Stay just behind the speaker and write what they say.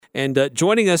And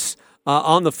joining us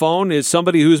on the phone is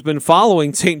somebody who's been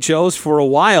following St. Joe's for a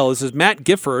while. This is Matt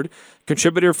Gifford,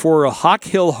 contributor for Hawk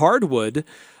Hill Hardwood,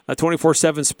 a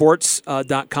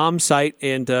 247sports.com site,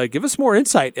 and give us more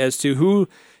insight as to who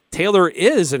Taylor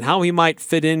is and how he might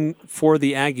fit in for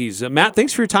the Aggies. Matt,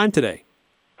 thanks for your time today.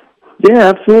 Yeah,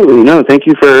 absolutely. No, thank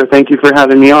you for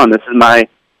having me on. This is my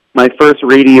first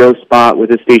radio spot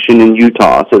with a station in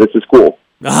Utah, so this is cool.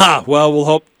 Well, we'll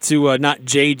hope to not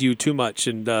jade you too much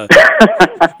and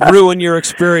ruin your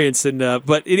experience.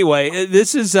 But anyway,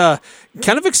 this is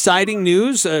kind of exciting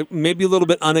news, maybe a little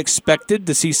bit unexpected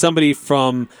to see somebody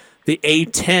from the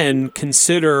A-10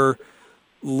 consider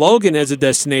Logan as a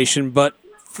destination. But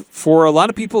for a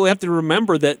lot of people, they have to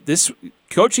remember that this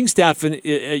coaching staff at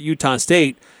Utah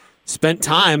State spent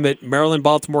time at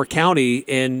Maryland-Baltimore County,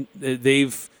 and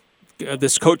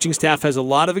this coaching staff has a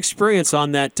lot of experience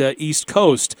on that East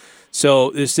Coast.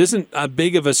 So this isn't a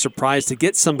big of a surprise to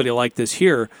get somebody like this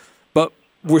here. But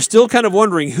we're still kind of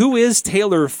wondering, who is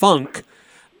Taylor Funk,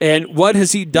 and what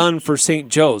has he done for St.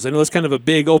 Joe's? I know it's kind of a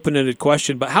big open-ended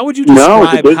question, but how would you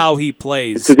describe how he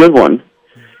plays? It's a good one.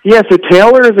 Yeah, so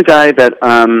Taylor is a guy that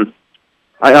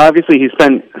obviously he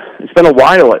spent a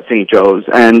while at St. Joe's,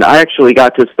 and I actually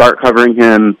got to start covering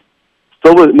him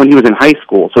still when he was in high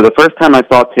school. So the first time I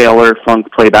saw Taylor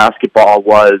Funk play basketball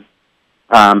was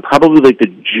probably like the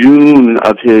June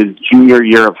of his junior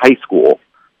year of high school.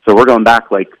 So we're going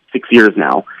back like 6 years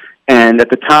now. And at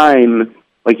the time,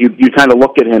 like you kind of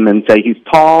look at him and say he's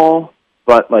tall,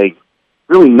 but like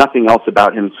really nothing else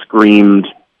about him screamed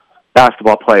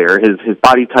basketball player. His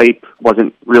body type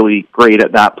wasn't really great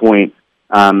at that point.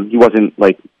 He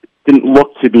didn't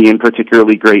look to be in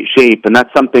particularly great shape, and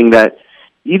that's something that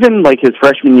even like his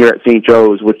freshman year at St.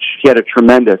 Joe's, which he had a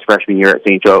tremendous freshman year at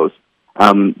St. Joe's,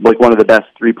 like one of the best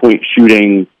three-point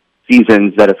shooting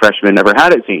seasons that a freshman ever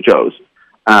had at St. Joe's.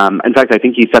 In fact, I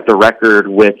think he set the record,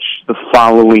 which the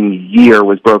following year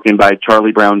was broken by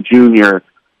Charlie Brown Jr.,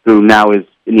 who now is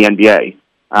in the NBA.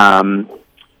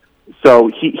 So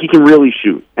he can really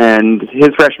shoot. And his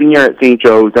freshman year at St.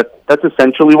 Joe's, that's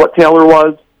essentially what Taylor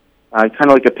was, kind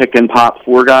of like a pick-and-pop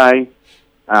four guy.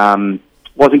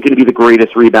 Wasn't going to be the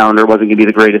greatest rebounder, wasn't going to be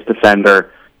the greatest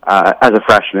defender as a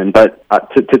freshman. But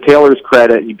to Taylor's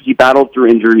credit, he battled through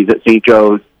injuries at St.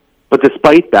 Joe's. But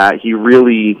despite that, he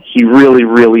really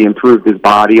improved his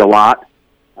body a lot.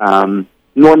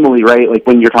 Normally, right, like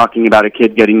when you're talking about a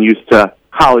kid getting used to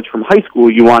college from high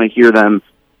school, you want to hear them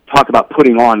talk about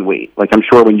putting on weight. Like I'm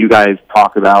sure when you guys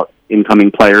talk about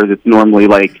incoming players, it's normally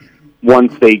like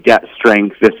once they get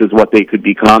strength, this is what they could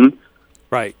become.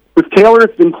 Right. With Taylor,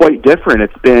 it's been quite different.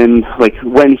 It's been like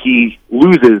when he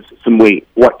loses some weight,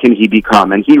 what can he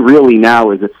become? And he really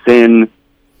now is a thin,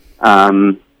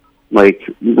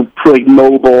 pretty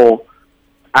mobile,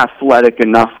 athletic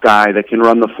enough guy that can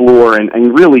run the floor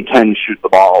and really can shoot the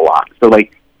ball a lot. So,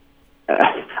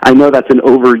 I know that's an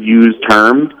overused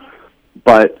term,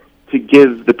 but to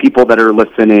give the people that are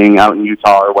listening out in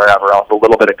Utah or wherever else a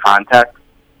little bit of context,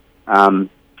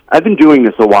 I've been doing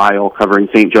this a while, covering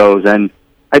St. Joe's, and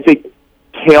I think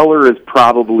Taylor is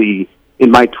probably,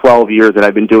 in my 12 years that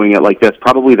I've been doing it like this,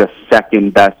 probably the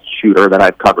second best shooter that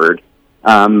I've covered,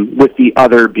 with the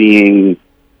other being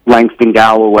Langston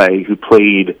Galloway, who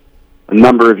played a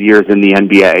number of years in the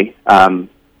NBA,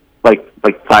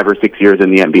 like 5 or 6 years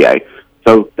in the NBA.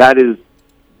 So that is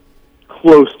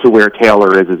close to where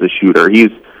Taylor is as a shooter. He's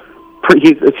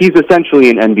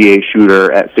essentially an NBA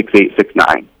shooter at 6'8",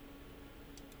 6'9".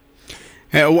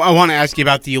 I want to ask you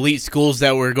about the elite schools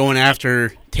that were going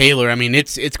after Taylor. I mean,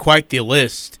 it's quite the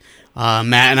list,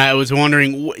 Matt. And I was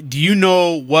wondering, do you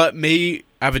know what may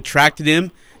have attracted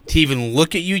him to even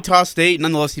look at Utah State,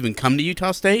 nonetheless even come to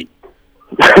Utah State?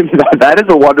 That is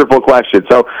a wonderful question.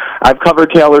 So I've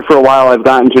covered Taylor for a while. I've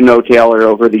gotten to know Taylor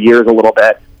over the years a little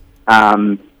bit.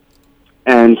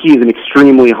 And he's an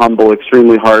extremely humble,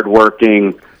 extremely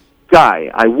hardworking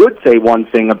guy. I would say one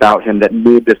thing about him that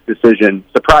made this decision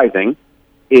surprising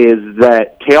is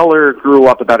that Taylor grew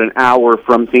up about an hour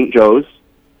from St. Joe's.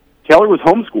 Taylor was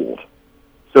homeschooled.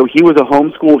 So he was a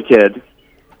homeschooled kid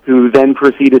who then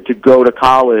proceeded to go to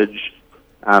college.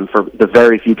 For the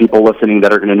very few people listening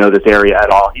that are going to know this area at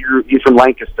all, he's from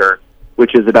Lancaster,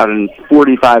 which is about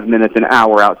 45 minutes, an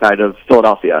hour outside of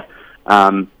Philadelphia.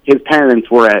 His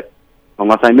parents were at,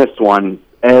 unless I missed one,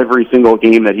 every single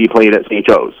game that he played at St.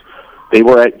 Joe's. They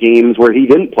were at games where he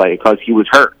didn't play because he was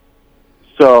hurt.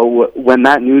 So when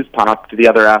that news popped the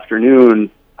other afternoon,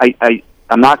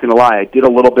 I'm not going to lie, I did a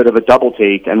little bit of a double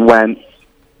take and went,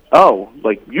 oh,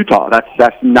 like Utah,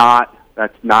 that's not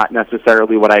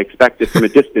necessarily what I expected from a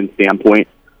distance standpoint.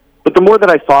 But the more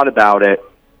that I thought about it,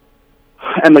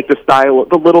 and like the style,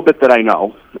 the little bit that I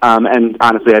know, and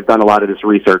honestly, I've done a lot of this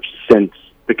research since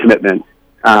the commitment.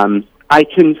 I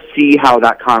can see how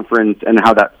that conference and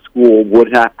how that school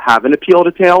would have an appeal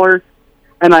to Taylor,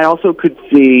 and I also could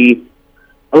see,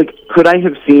 like, could I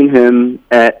have seen him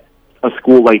at a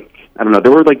school like, I don't know,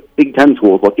 there were like Big Ten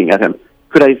schools looking at him.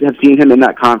 Could I have seen him in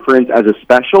that conference as a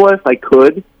specialist? I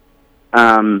could.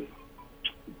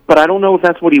 But I don't know if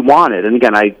that's what he wanted. And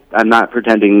again, I'm not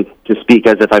pretending to speak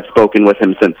as if I've spoken with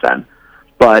him since then.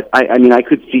 But I mean, I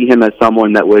could see him as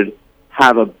someone that would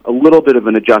have a little bit of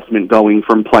an adjustment going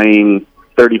from playing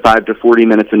 35 to 40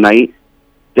 minutes a night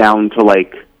down to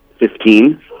like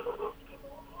 15,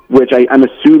 which I'm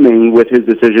assuming with his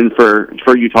decision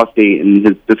for Utah State and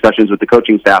his discussions with the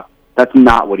coaching staff, that's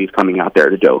not what he's coming out there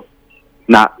to do.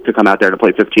 Not to come out there to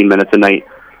play 15 minutes a night,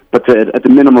 but to, at the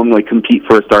minimum, like, compete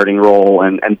for a starting role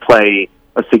and play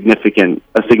a significant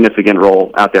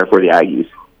role out there for the Aggies.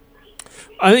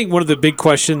 I think one of the big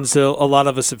questions a lot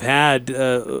of us have had,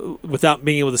 without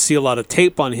being able to see a lot of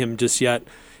tape on him just yet,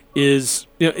 is,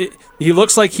 he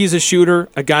looks like he's a shooter,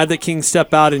 a guy that can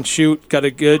step out and shoot, got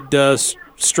a good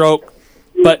stroke,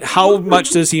 but how much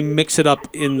does he mix it up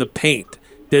in the paint?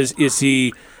 Is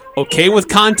he okay with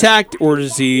contact, or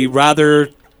does he rather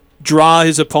draw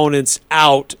his opponents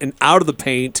out of the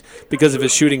paint because of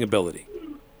his shooting ability?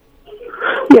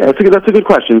 Yeah, that's a good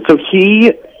question. So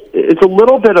it's a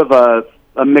little bit of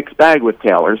a mixed bag with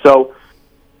Taylor. So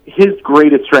his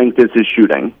greatest strength is his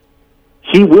shooting.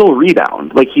 He will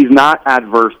rebound. Like, he's not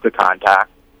adverse to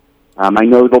contact. I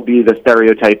know there'll be the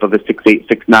stereotype of a 6'8",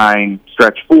 6'9",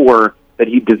 stretch 4 that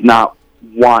he does not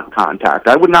want contact.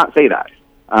 I would not say that.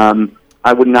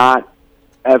 I would not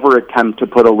ever attempt to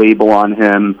put a label on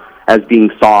him as being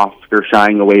soft or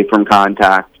shying away from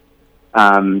contact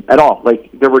at all. Like,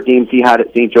 there were games he had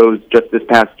at St. Joe's just this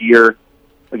past year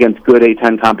against good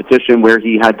A-10 competition where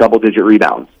he had double-digit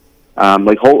rebounds.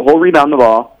 Like, he'll rebound the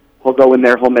ball. He'll go in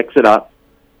there. He'll mix it up.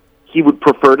 He would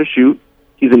prefer to shoot.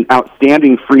 He's an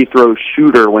outstanding free throw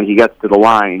shooter when he gets to the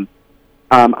line.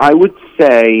 I would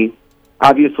say,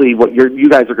 obviously, what you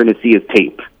guys are going to see is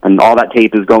tape, and all that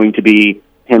tape is going to be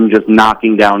him just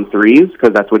knocking down threes,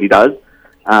 because that's what he does.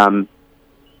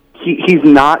 He's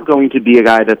not going to be a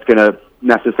guy that's going to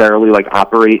necessarily like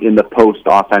operate in the post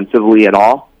offensively at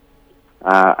all.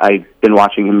 I've been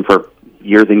watching him for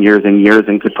years and years and years,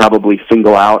 and could probably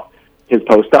single out his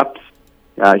post ups.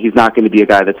 He's not going to be a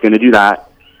guy that's going to do that.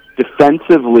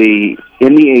 Defensively,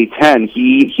 in the A-10,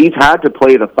 he's had to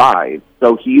play the 5,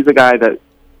 so he's a guy that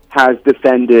has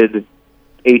defended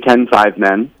A-10 5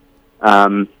 men,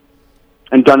 and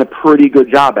done a pretty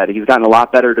good job at it. He's gotten a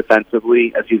lot better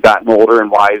defensively as he's gotten older and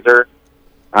wiser.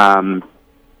 I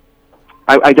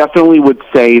definitely would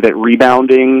say that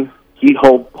rebounding,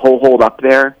 he'll hold up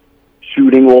there.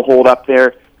 Shooting will hold up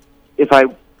there. I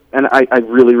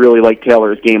really, really like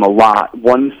Taylor's game a lot.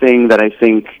 One thing that I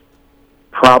think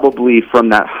probably from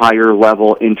that higher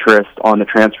level interest on the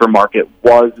transfer market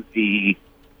was the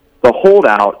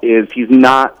holdout is he's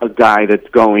not a guy that's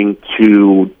going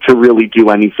to really do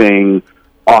anything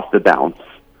off the bounce.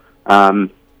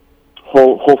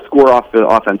 He'll score off the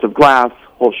offensive glass.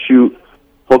 He'll shoot.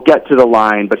 He'll get to the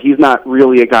line, but he's not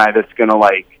really a guy that's going to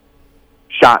like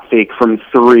shot fake from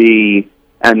 3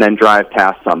 and then drive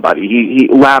past somebody. He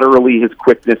laterally, his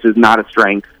quickness is not a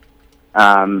strength,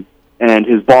 and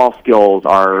his ball skills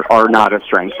are not a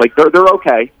strength. Like, they're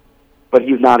okay, but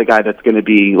he's not a guy that's going to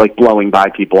be like blowing by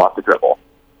people off the dribble.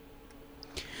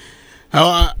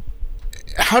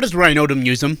 How does Ryan Odom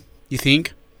use him, you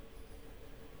think?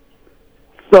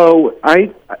 So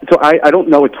I don't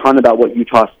know a ton about what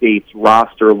Utah State's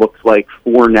roster looks like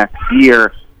for next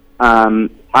year.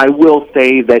 I will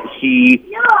say that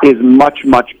he is much,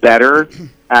 much better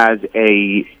as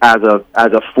a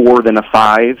 4 than a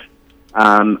 5.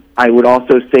 I would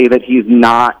also say that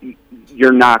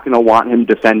you're not going to want him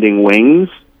defending wings.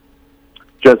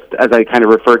 Just as I kind of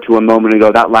referred to a moment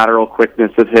ago, that lateral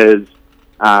quickness of his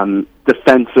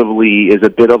defensively is a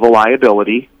bit of a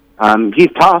liability.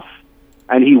 He's tough,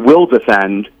 and he will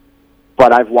defend,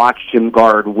 but I've watched him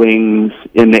guard wings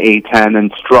in the A-10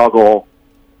 and struggle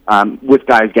with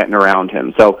guys getting around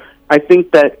him. So I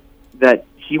think that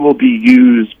he will be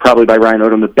used probably by Ryan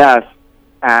Odom the best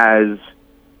as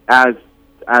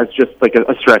just like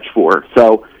a stretch 4.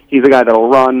 So he's a guy that'll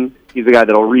run. He's a guy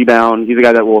that'll rebound. He's a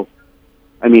guy that will,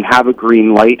 have a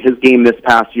green light. His game this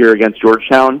past year against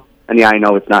Georgetown, and yeah, I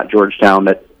know it's not Georgetown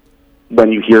that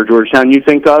when you hear Georgetown you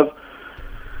think of,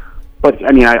 but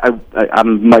I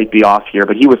might be off here,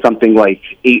 but he was something like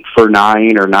 8 for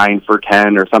 9 or 9 for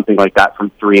 10 or something like that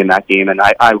from 3 in that game, and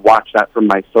I watched that from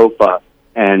my sofa,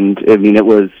 And I mean, it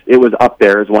was up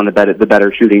there as one of the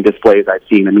better shooting displays I've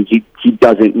seen. I mean, he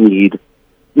doesn't need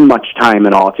much time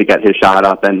at all to get his shot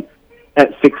up, and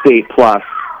at 6'8" plus,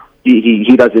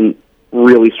 he doesn't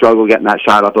really struggle getting that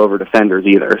shot up over defenders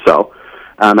either. So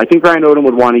I think Ryan Odom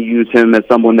would want to use him as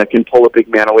someone that can pull a big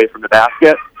man away from the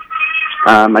basket.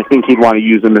 I think he'd want to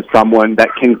use him as someone that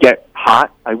can get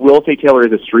hot. I will say Taylor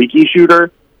is a streaky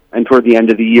shooter, and toward the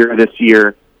end of the year this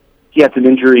year, he had some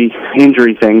injury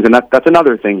things, and that's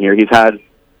another thing here. He's had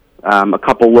a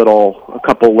couple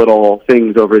little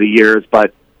things over the years,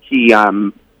 but he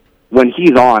when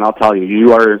he's on, I'll tell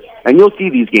you, and you'll see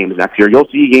these games next year. You'll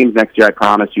see games next year, I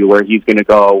promise you, where he's going to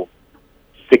go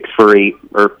 6 for 8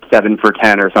 or 7 for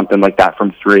 10 or something like that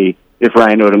from three if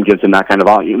Ryan Odom gives him that kind of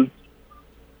volume.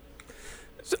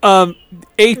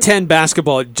 A10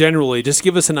 basketball generally, just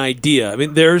give us an idea. I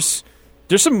mean, there's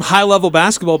some high-level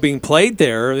basketball being played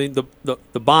there. I mean, the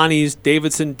Bonnies,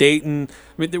 Davidson, Dayton.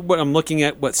 I mean, I'm looking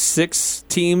at, 6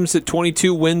 teams at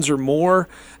 22 wins or more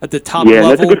at the top level? Yeah,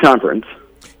 that's a good conference.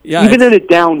 Yeah, even in a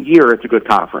down year, it's a good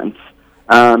conference.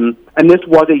 And this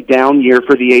was a down year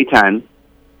for the A10,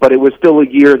 but it was still a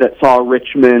year that saw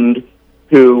Richmond,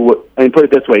 and put it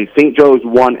this way, St. Joe's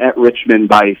won at Richmond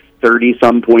by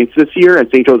 30-some points this year, and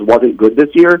St. Joe's wasn't good this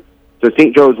year. So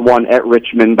St. Joe's won at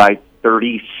Richmond by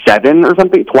 37 or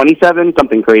something, 27,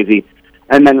 something crazy.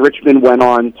 And then Richmond went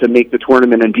on to make the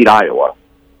tournament and beat Iowa.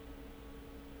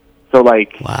 So, wow.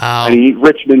 I mean,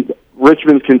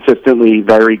 Richmond's consistently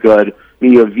very good. I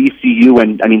mean, you have VCU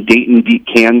and, Dayton beat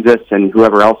Kansas and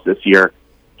whoever else this year.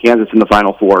 Kansas in the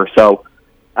Final Four. So,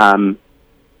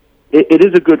 it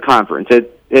is a good conference.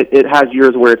 It has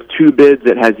years where it's 2 bids.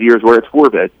 It has years where it's 4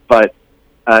 bids. But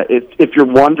if you're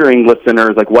wondering,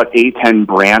 listeners, what A10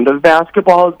 brand of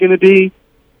basketball is going to be,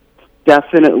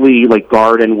 definitely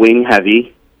guard and wing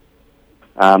heavy.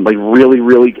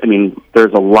 Really,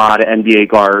 there's a lot of NBA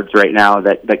guards right now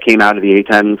that came out of the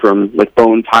A10 from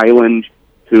Bones Highland,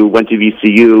 who went to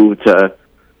VCU, to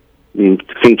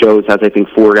St. Joe's has, I think,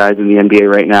 4 guys in the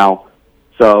NBA right now.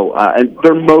 So, and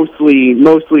they're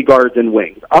mostly guards and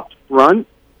wings. Up front,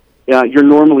 you're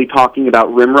normally talking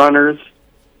about rim runners,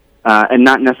 and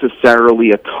not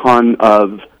necessarily a ton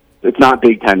of. It's not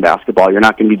Big Ten basketball. You're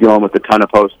not going to be dealing with a ton of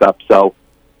post-up. So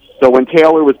when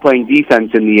Taylor was playing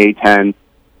defense in the A10,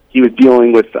 he was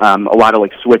dealing with a lot of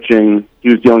switching. He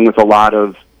was dealing with a lot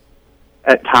of,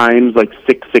 at times,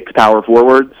 6'6" power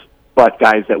forwards, but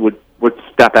guys that would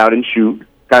step out and shoot,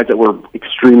 guys that were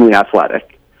extremely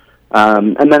athletic.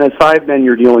 And then as 5 men,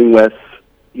 you're dealing with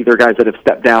either guys that have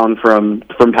stepped down from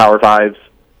Power Fives,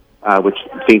 which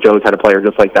St. Joe's had a player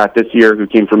just like that this year who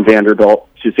came from Vanderbilt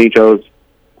to St. Joe's.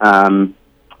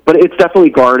 But it's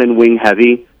definitely guard and wing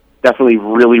heavy, definitely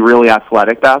really, really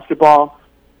athletic basketball.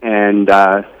 And,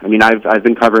 I've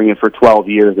been covering it for 12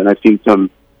 years, and I've seen some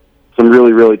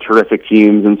really, really terrific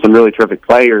teams and some really terrific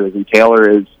players. And Taylor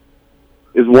is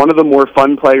one of the more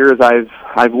fun players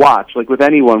I've watched. With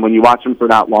anyone, when you watch him for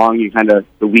that long,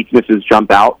 the weaknesses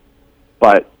jump out.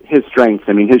 But his strengths,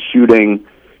 his shooting,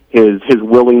 his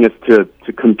willingness to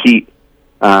compete.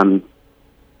 You're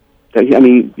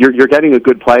getting a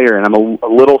good player, and I'm a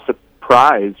little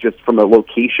surprised, just from a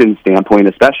location standpoint,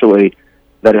 especially,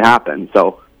 that it happened.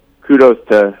 So kudos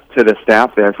to the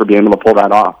staff there for being able to pull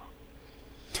that off.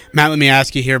 Matt, let me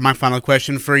ask you here my final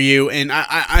question for you, and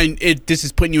this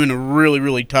is putting you in a really,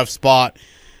 really tough spot.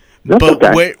 That's but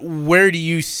okay. Where do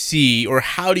you see, or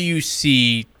how do you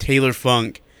see Taylor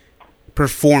Funk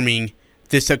performing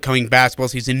this upcoming basketball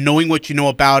season, knowing what you know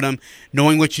about him,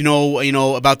 knowing what you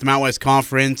know about the Mountain West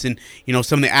Conference, and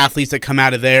some of the athletes that come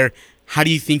out of there? How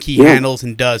do you think he handles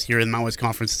and does here in the Mountain West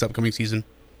Conference this upcoming season?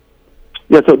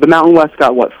 Yeah, so the Mountain West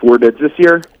got 4 bids this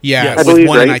year? Yeah, I believe,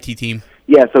 one right? NIT team.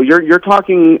 Yeah, so you're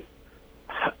talking.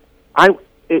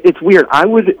 It's weird. I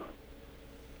would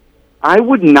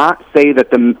not say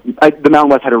that the Mountain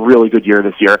West had a really good year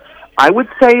this year. I would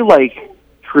say,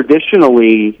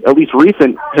 traditionally, at least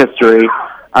recent history,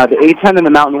 the A10 and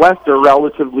the Mountain West are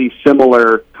relatively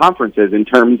similar conferences in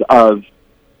terms of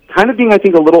kind of being, I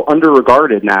think, a little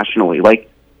underregarded nationally.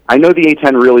 I know the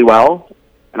A10 really well,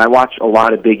 and I watch a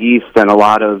lot of Big East and a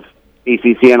lot of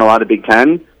ACC and a lot of Big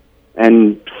Ten,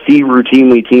 and see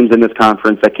routinely teams in this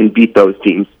conference that can beat those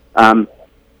teams.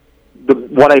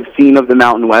 What I've seen of the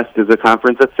Mountain West is a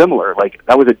conference that's similar.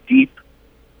 That was a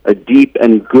deep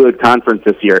and good conference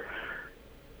this year.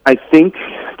 I think,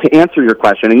 to answer your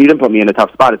question, and you didn't put me in a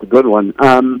tough spot, it's a good one.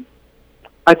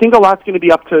 I think a lot's going to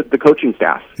be up to the coaching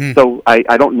staff. So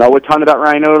I don't know a ton about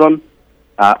Ryan Odom,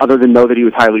 other than know that he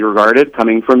was highly regarded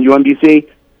coming from UMBC.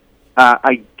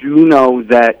 I do know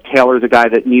that Taylor's a guy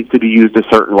that needs to be used a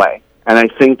certain way. And I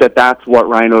think that that's what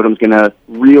Ryan Odom's going to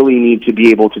really need to be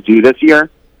able to do this year.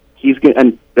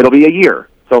 And it'll be a year,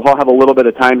 so he'll have a little bit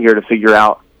of time here to figure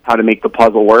out how to make the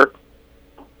puzzle work.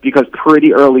 Because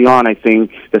pretty early on, I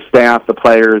think the staff, the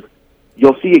players,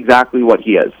 you'll see exactly what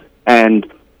he is. And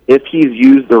if he's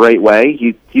used the right way,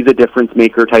 he's a difference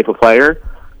maker type of player.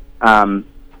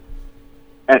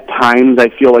 At times, I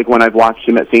feel like when I've watched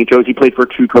him at St. Joe's, he played for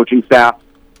 2 coaching staffs.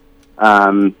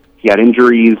 He had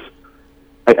injuries.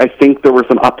 I think there were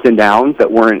some ups and downs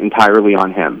that weren't entirely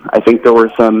on him. I think there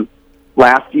were some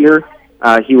last year.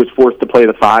 He was forced to play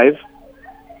the 5,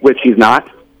 which he's not.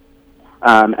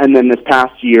 And then this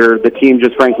past year, the team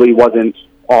just frankly wasn't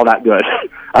all that good,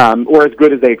 or as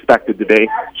good as they expected to be.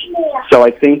 So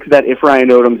I think that if Ryan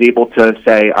Odom's able to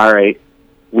say, all right,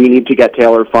 we need to get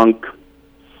Taylor Funk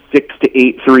 6 to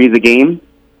 8 threes a game,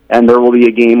 and there will be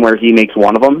a game where he makes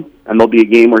 1 of them, and there'll be a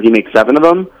game where he makes 7 of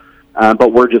them,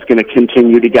 but we're just going to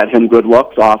continue to get him good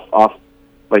looks off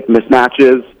like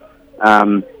mismatches.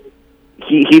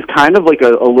 He's kind of like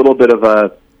a little bit of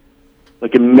a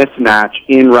mismatch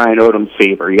in Ryan Odom's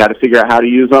favor. You got to figure out how to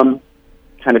use him,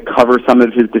 kind of cover some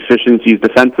of his deficiencies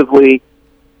defensively.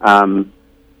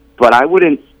 But I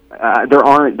wouldn't. There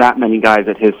aren't that many guys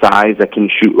at his size that can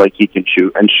shoot like he can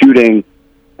shoot, and shooting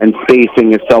and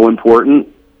spacing is so important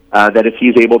that if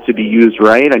he's able to be used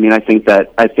right, I mean, I think that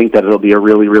it'll be a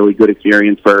really, really good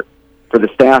experience for the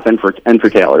staff and for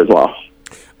Taylor as well.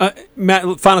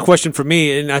 Matt, final question for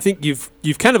me, and I think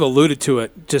you've kind of alluded to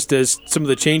it, just as some of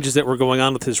the changes that were going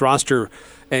on with his roster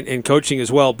and coaching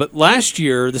as well. But last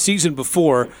year, the season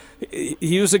before,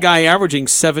 he was a guy averaging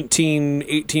 17,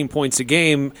 18 points a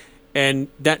game, and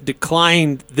that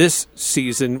declined this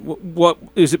season. What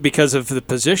is it, because of the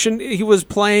position he was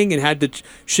playing and had to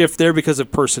shift there because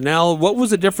of personnel? What was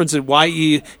the difference in why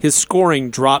his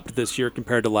scoring dropped this year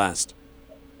compared to last?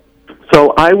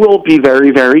 So I will be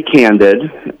very, very candid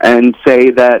and say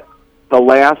that the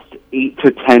last 8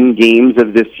 to 10 games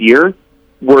of this year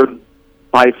were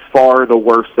by far the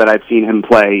worst that I've seen him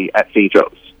play at St.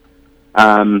 Joe's.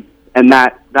 And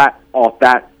that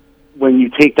when you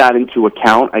take that into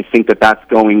account, I think that's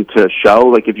going to show.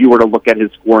 Like if you were to look at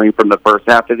his scoring from the first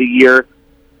half of the year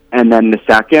and then the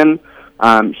second,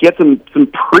 he had some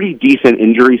pretty decent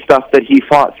injury stuff that he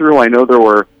fought through. I know there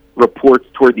were reports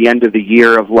toward the end of the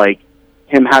year of like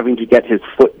him having to get his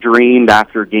foot drained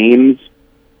after games,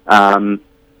 and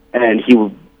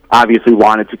he obviously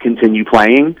wanted to continue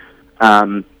playing.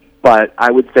 But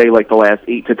I would say like the last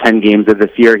 8 to 10 games of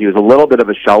this year, he was a little bit of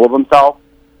a shell of himself.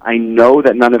 I know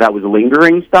that none of that was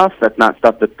lingering stuff. That's not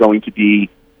stuff that's going to be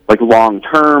like long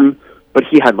term, but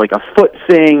he had like a foot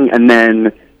thing, and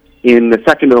then in the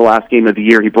second to the last game of the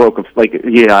year, he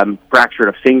fractured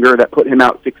a finger that put him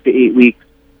out 6 to 8 weeks.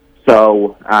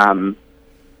 So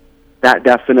that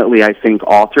definitely, I think,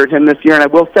 altered him this year. And I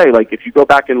will say, like, if you go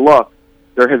back and look,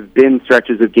 there have been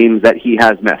stretches of games that he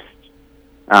has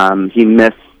missed. He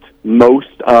missed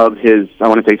most of his, I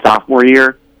want to say, sophomore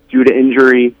year due to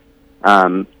injury.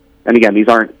 And again, these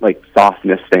aren't, like,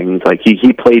 softness things. Like,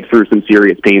 he played through some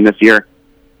serious pain this year.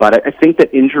 But I think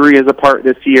that injury is a part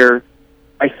this year.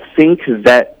 I think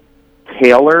that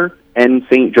Taylor and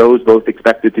St. Joe's both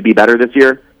expected to be better this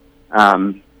year.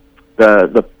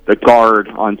 The guard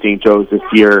on St. Joe's this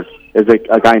year is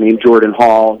a guy named Jordan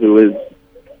Hall, who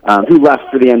left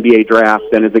for the NBA draft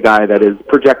and is a guy that is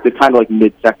projected kind of like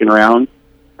mid-second round.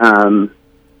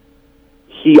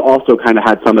 He also kind of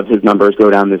had some of his numbers go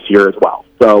down this year as well.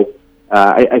 So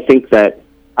I think that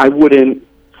I wouldn't,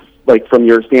 like from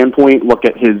your standpoint, look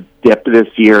at his dip this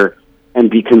year and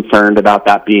be concerned about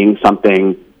that being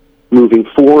something moving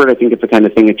forward. I think it's the kind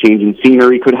of thing a change in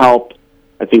scenery could help.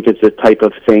 I think it's the type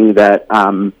of thing that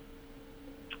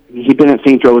he'd been at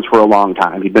St. Joe's for a long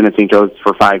time. He'd been at St. Joe's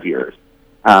for 5 years.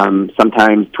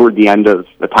 Sometimes toward the end of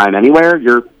the time anywhere,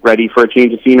 you're ready for a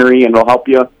change of scenery and it'll help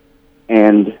you.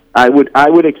 And I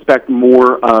would expect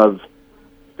more of,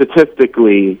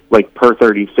 statistically, like per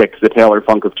 36, the Taylor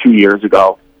Funk of 2 years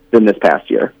ago than this past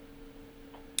year.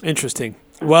 Interesting.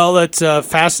 Well, that's a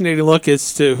fascinating look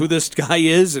as to who this guy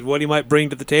is and what he might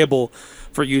bring to the table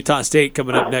for Utah State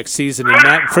coming up next season. And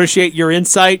Matt, appreciate your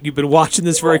insight. You've been watching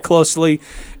this very closely,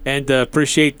 and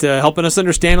appreciate helping us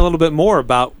understand a little bit more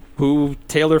about who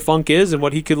Taylor Funk is and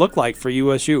what he could look like for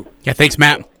USU. Yeah, thanks,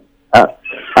 Matt.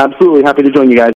 Absolutely. Happy to join you guys.